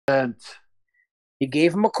You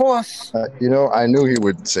gave him a course. You know, I knew he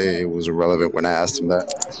would say it was irrelevant when I asked him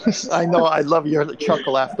that. I know. I love your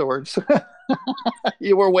chuckle afterwards.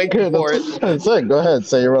 You were waiting for it. That's it. Go ahead,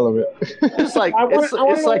 say irrelevant. It's like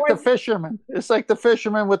it's like the fisherman. It's like the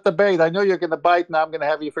fisherman with the bait. I know you're going to bite, and I'm going to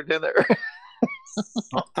have you for dinner.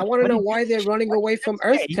 I want to know why they're running away from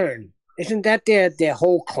Earth turn. Isn't that their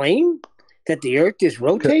whole claim? That the Earth is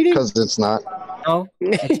rotating? Because it's not. No,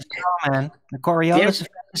 it's a straw man. The Coriolis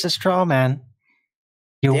effect is a straw man.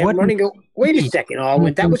 Wait a second,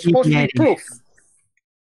 Alwyn. That was supposed to be proof.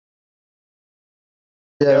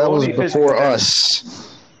 Yeah, that was before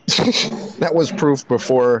us. That was proof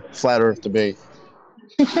before Flat Earth debate.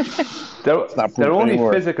 They're only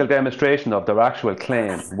physical demonstration of their actual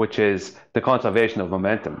claim, which is the conservation of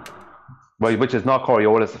momentum, which is not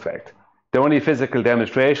Coriolis effect. The only physical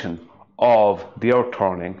demonstration of the Earth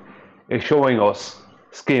turning is showing us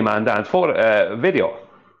SciManDans video.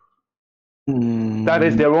 That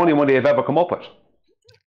is the only one they've ever come up with.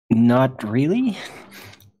 Not really.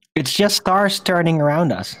 It's just stars turning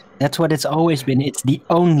around us. That's what it's always been. It's the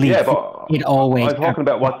only it always. I'm talking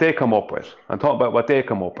about what they come up with.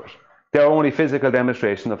 Their only physical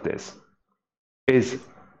demonstration of this is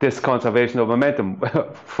this conservation of momentum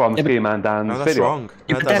from SciManDans video. Wrong.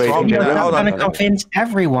 Yeah, that's wrong. You're not going to convince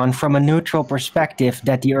everyone from a neutral perspective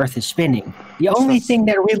that the Earth is spinning. The only thing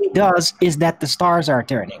that really does is that the stars are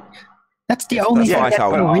turning. That's the only thing that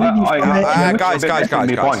really... Guys,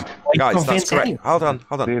 that's correct. Hold on.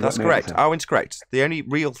 That's correct. Owen's correct. The only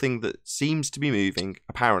real thing that seems to be moving,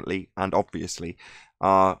 apparently and obviously,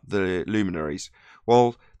 are the luminaries.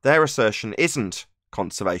 Well, their assertion isn't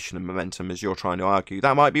conservation of momentum, as you're trying to argue.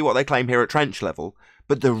 That might be what they claim here at trench level,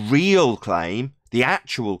 but the real claim, the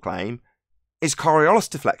actual claim, is Coriolis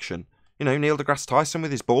deflection. You know, Neil deGrasse Tyson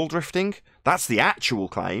with his ball drifting. That's the actual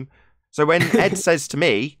claim. So when Ed says to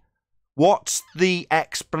me, what's the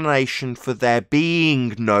explanation for there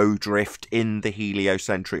being no drift in the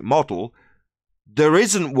heliocentric model? There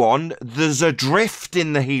isn't one. There's a drift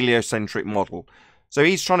in the heliocentric model. So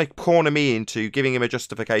he's trying to corner me into giving him a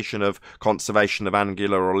justification of conservation of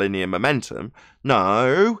angular or linear momentum.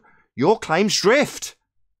 No, your claim's drift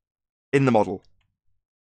in the model.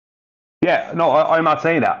 Yeah, no, I'm not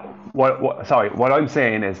saying that. What I'm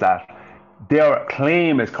saying is that their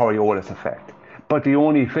claim is Coriolis effect, but the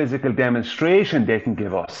only physical demonstration they can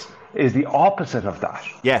give us is the opposite of that.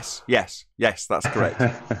 Yes, that's correct.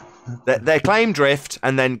 They claim drift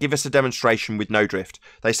and then give us a demonstration with no drift.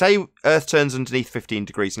 They say Earth turns underneath 15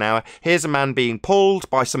 degrees an hour. Here's a man being pulled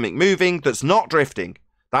by something moving that's not drifting.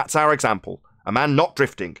 That's our example. A man not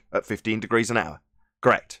drifting at 15 degrees an hour.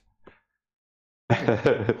 Correct.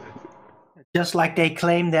 Just like they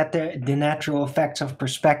claim that the natural effects of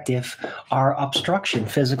perspective are obstruction,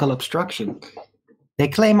 physical obstruction.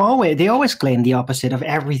 They always claim the opposite of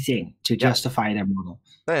everything to justify their model.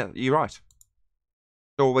 Yeah, you're right.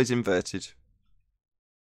 Always inverted.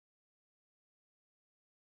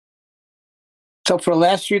 So for the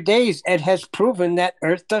last few days, Ed has proven that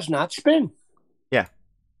Earth does not spin. Yeah.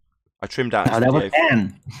 I trimmed out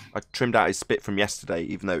his spit from yesterday,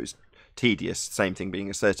 even though it was tedious. Same thing being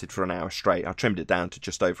asserted for an hour straight. I trimmed it down to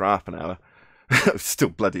just over half an hour. It's still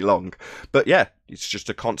bloody long. But yeah, it's just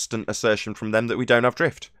a constant assertion from them that we don't have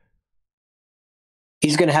drift.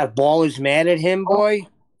 He's going to have ballers mad at him, boy.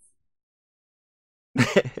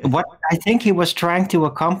 What I think he was trying to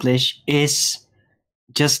accomplish is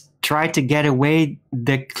just try to get away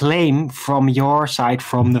the claim from your side,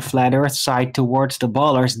 from the flat earth side towards the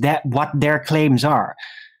ballers, that what their claims are.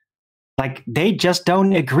 Like, they just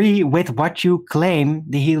don't agree with what you claim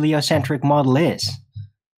the heliocentric model is.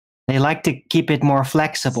 They like to keep it more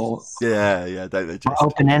flexible. Yeah, don't they just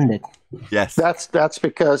open-ended. Yes. That's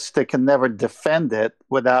because they can never defend it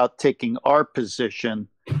without taking our position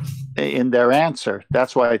in their answer.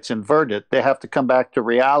 That's why it's inverted. They have to come back to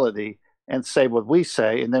reality and say what we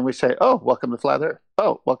say, and then we say, oh, welcome to flat earth.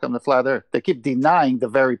 Oh, welcome to flat earth. They keep denying the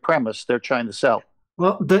very premise they're trying to sell.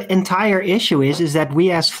 Well, the entire issue is that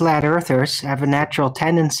we as flat earthers have a natural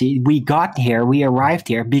tendency. We arrived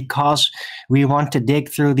here because we want to dig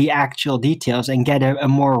through the actual details and get a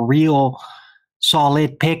more real,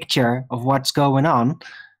 solid picture of what's going on.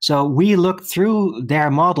 So we looked through their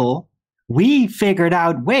model. We figured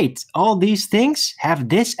out, wait, all these things have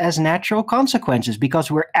this as natural consequences because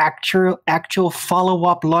we're actual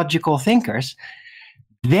follow-up logical thinkers.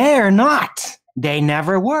 They're not. They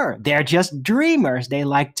never were. They're just dreamers. They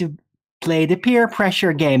like to play the peer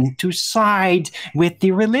pressure game, to side with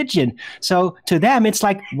the religion. So to them, it's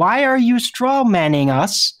like, why are you straw-manning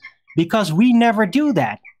us? Because we never do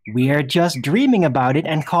that. We're just dreaming about it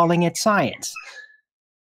and calling it science.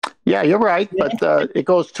 Yeah, you're right, but it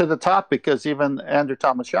goes to the top because even Andrew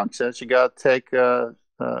Thomas Young says you got to take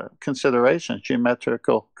considerations,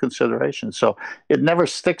 geometrical considerations. So it never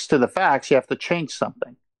sticks to the facts. You have to change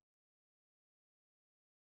something.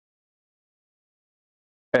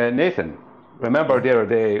 Nathan, remember the other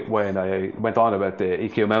day when I went on about the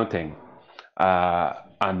EQ mounting,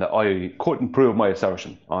 and I couldn't prove my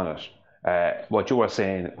assertion on it. What you were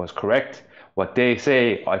saying was correct. What they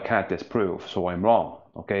say I can't disprove, so I'm wrong.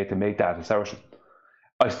 Okay, to make that assertion,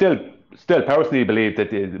 I still personally believe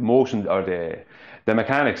that the motion or the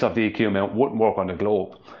mechanics of the EQ mount wouldn't work on the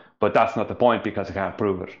globe, but that's not the point because I can't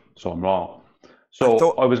prove it, so I'm wrong.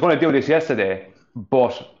 So I was going to do this yesterday,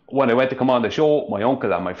 but when I went to come on the show, my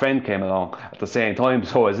uncle and my friend came along at the same time,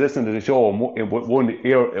 so I was listening to the show with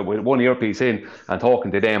one earpiece in and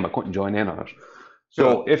talking to them. I couldn't join in on it.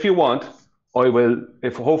 So if you want, I will,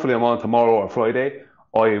 if hopefully I'm on tomorrow or Friday,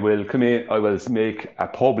 I will come in, I will make a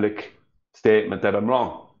public statement that I'm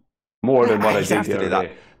wrong. More than what I did the other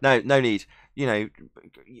day. No need. You know,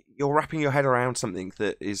 you're wrapping your head around something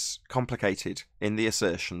that is complicated in the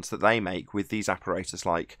assertions that they make with these apparatus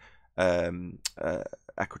like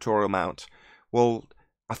equatorial mount. Well,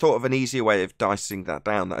 I thought of an easier way of dicing that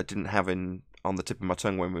down that I didn't have on the tip of my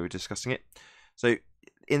tongue when we were discussing it. So,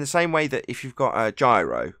 in the same way that if you've got a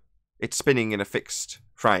gyro, it's spinning in a fixed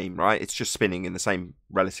frame, right? It's just spinning in the same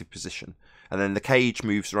relative position. And then the cage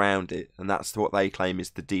moves around it, and that's what they claim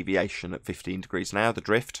is the deviation at 15 degrees an hour, the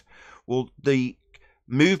drift. Well, the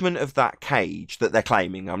movement of that cage that they're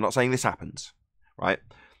claiming, I'm not saying this happens, right,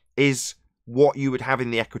 is what you would have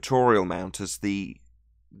in the equatorial mount as the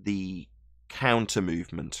counter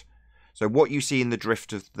movement. So what you see in the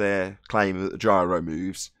drift of their claim that the gyro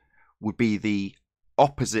moves would be the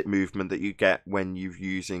opposite movement that you get when you're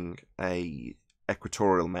using a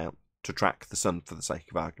equatorial mount to track the sun, for the sake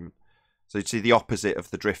of argument. So you see the opposite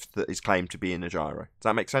of the drift that is claimed to be in a gyro. Does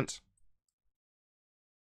that make sense?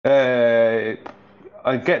 I'm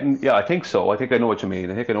getting, yeah, I think so. I think I know what you mean.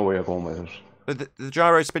 I think I know where you're going with it. The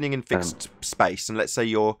gyro is spinning in fixed space, and let's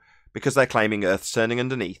say because they're claiming Earth's turning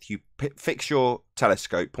underneath, you fix your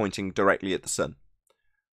telescope pointing directly at the sun.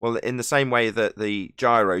 Well, in the same way that the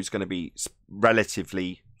gyro is going to be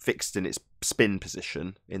relatively fixed in its spin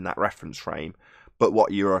position in that reference frame, but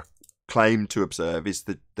what you're claimed to observe is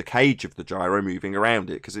the cage of the gyro moving around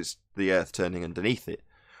it because it's the Earth turning underneath it.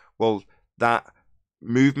 Well, that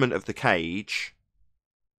movement of the cage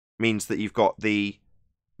means that you've got the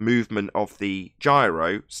movement of the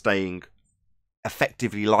gyro staying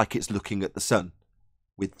effectively like it's looking at the sun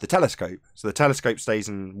with the telescope. So the telescope stays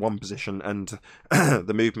in one position and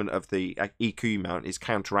the movement of the EQ mount is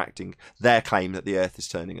counteracting their claim that the Earth is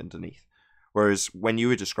turning underneath. Whereas when you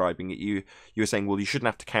were describing it, you were saying, well, you shouldn't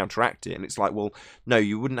have to counteract it. And it's like, well, no,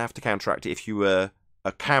 you wouldn't have to counteract it if you were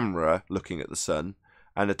a camera looking at the sun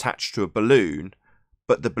and attached to a balloon,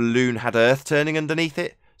 but the balloon had Earth turning underneath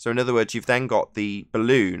it. So in other words, you've then got the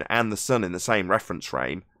balloon and the sun in the same reference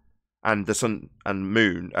frame, and the sun and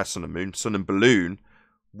balloon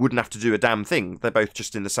wouldn't have to do a damn thing. They're both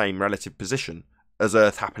just in the same relative position as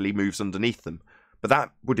Earth happily moves underneath them. But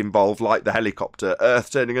that would involve, like the helicopter,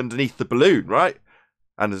 Earth turning underneath the balloon, right?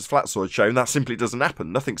 And as Flatsword's shown, that simply doesn't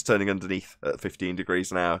happen. Nothing's turning underneath at 15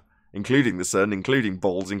 degrees an hour, including the sun, including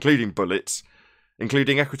balls, including bullets,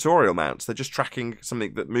 including equatorial mounts. They're just tracking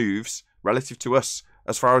something that moves relative to us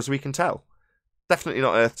as far as we can tell. Definitely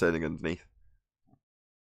not Earth turning underneath.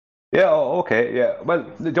 Yeah, okay, yeah. Well,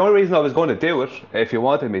 the only reason I was going to do it, if you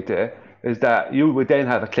wanted me to, is that you would then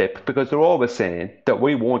have a clip, because they're always saying that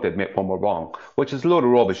we won't admit when we're wrong, which is a load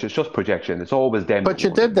of rubbish. It's just projection. It's always them. But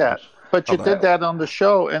you did that. But you did that on the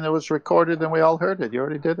show, and it was recorded, and we all heard it. You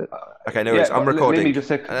already did it. Okay, no worries. I'm recording. Let me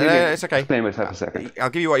just it's okay. Explain myself a second.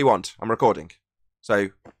 I'll give you what you want. I'm recording. So,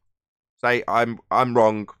 say I'm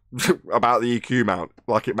wrong about the EQ mount,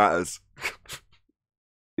 like it matters.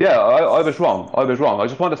 Yeah, I was wrong. I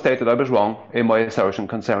just want to state that I was wrong in my assertion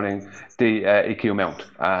concerning the EQ mount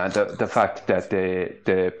and the fact that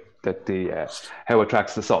how it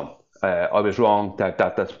tracks the sun. I was wrong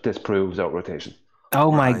that disproves our rotation. Oh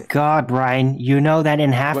my God, Ryan! You know that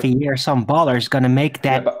in half a year, some baller's going to make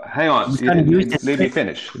that. Yeah, but hang on, leave me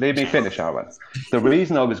finish. Leave me finish, Arwen. The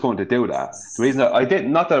reason I was going to do that, the reason I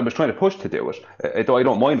didn't, not that I was trying to push to do it. I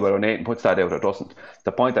don't mind whether Nathan puts that out or doesn't.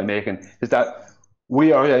 The point I'm making is that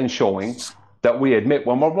we are then showing that we admit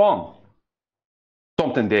when we're wrong.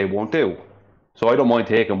 Something they won't do. So I don't mind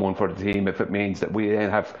taking one for the team if it means that we then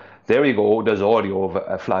have, there you go, there's audio of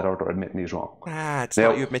a flat earther admitting he's wrong. It's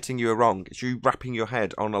not you admitting you were wrong. It's you wrapping your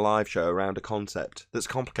head on a live show around a concept that's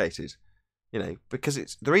complicated. You know, because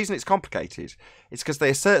it's the reason it's complicated is because they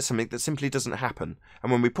assert something that simply doesn't happen.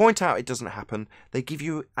 And when we point out it doesn't happen, they give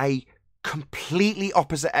you a completely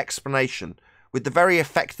opposite explanation with the very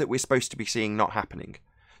effect that we're supposed to be seeing not happening.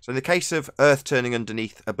 So in the case of Earth turning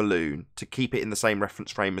underneath a balloon to keep it in the same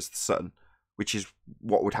reference frame as the sun, which is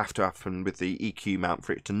what would have to happen with the EQ mount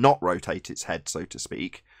for it to not rotate its head, so to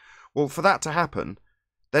speak. Well, for that to happen,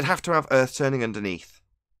 they'd have to have Earth turning underneath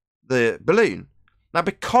the balloon. Now,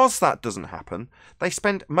 because that doesn't happen, they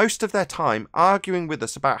spend most of their time arguing with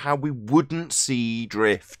us about how we wouldn't see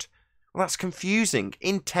drift. Well, that's confusing,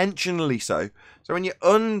 intentionally so. So when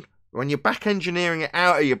you're back engineering it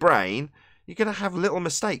out of your brain, you're going to have little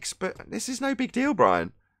mistakes. But this is no big deal,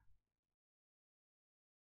 Brian.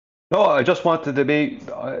 No, I just wanted to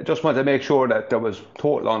make sure that there was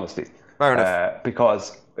total honesty. Fair enough.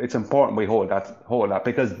 Because it's important we hold that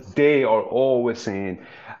because they are always saying,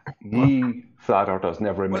 ye flat earthers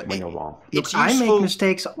never admit when you're wrong. I make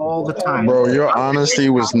mistakes all the time. Bro, your honesty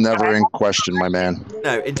was never in question, my man.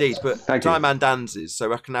 No, indeed, but SciManDans is,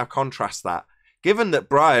 so I can now contrast that. Given that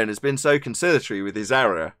Brian has been so conciliatory with his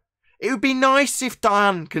error, it would be nice if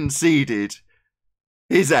Dan conceded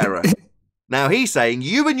his error. Now he's saying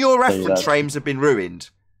you and your reference frames have been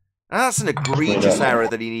ruined. Now, that's an egregious error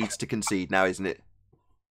that he needs to concede now, isn't it?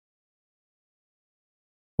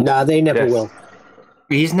 No, they never will.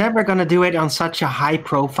 He's never going to do it on such a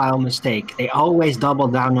high-profile mistake. They always double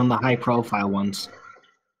down on the high-profile ones.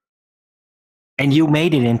 And you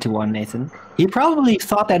made it into one, Nathan. He probably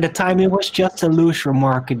thought at the time it was just a loose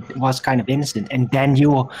remark. It was kind of innocent. And then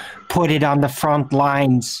you put it on the front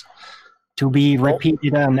lines to be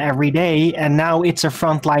repeated every day. And now it's a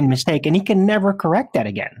frontline mistake. And he can never correct that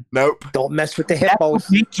again. Nope. Don't mess with the hippos.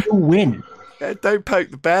 That will make you win. Yeah, don't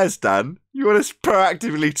poke the bears, Dan. You want to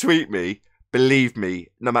proactively tweet me? Believe me,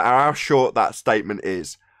 no matter how short that statement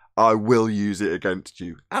is, I will use it against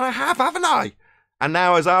you. And I have, haven't I? And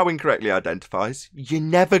now, as Arwin correctly identifies, you're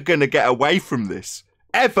never going to get away from this.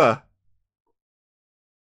 Ever.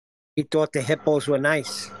 He thought the hippos were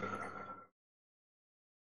nice.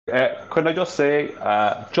 Could I just say,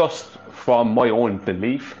 just from my own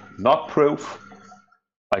belief, not proof,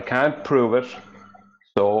 I can't prove it,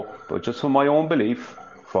 but just from my own belief,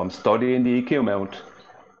 from studying the EQ mount,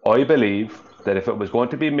 I believe that if it was going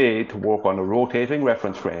to be made to work on a rotating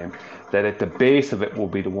reference frame, that at the base of it will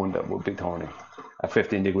be the one that would be turning at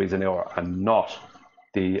 15 degrees an hour and not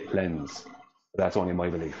the lens. That's only my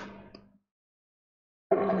belief.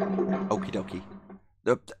 Okie dokie.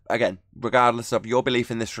 Again, regardless of your belief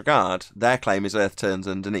in this regard, their claim is Earth turns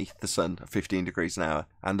underneath the sun at 15 degrees an hour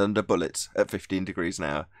and under bullets at 15 degrees an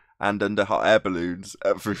hour. And under hot air balloons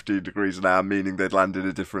at 15 degrees an hour, meaning they'd land in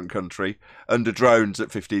a different country. Under drones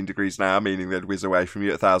at 15 degrees an hour, meaning they'd whiz away from you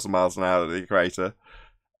at 1,000 miles an hour at the equator.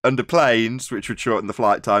 Under planes, which would shorten the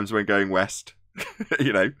flight times when going west.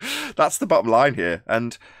 You know, that's the bottom line here.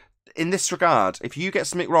 And in this regard, if you get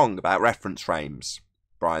something wrong about reference frames,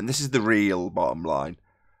 Brian, this is the real bottom line.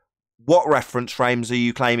 What reference frames are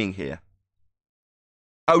you claiming here?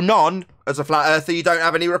 Oh, none. As a flat earther, you don't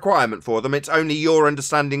have any requirement for them. It's only your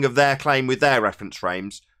understanding of their claim with their reference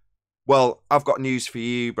frames. Well, I've got news for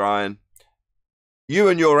you, Brian. You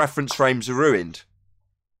and your reference frames are ruined.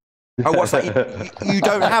 Oh, what's that? You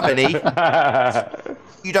don't have any?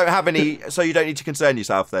 You don't have any, so you don't need to concern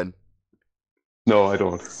yourself then? No, I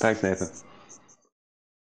don't. Thanks, Nathan.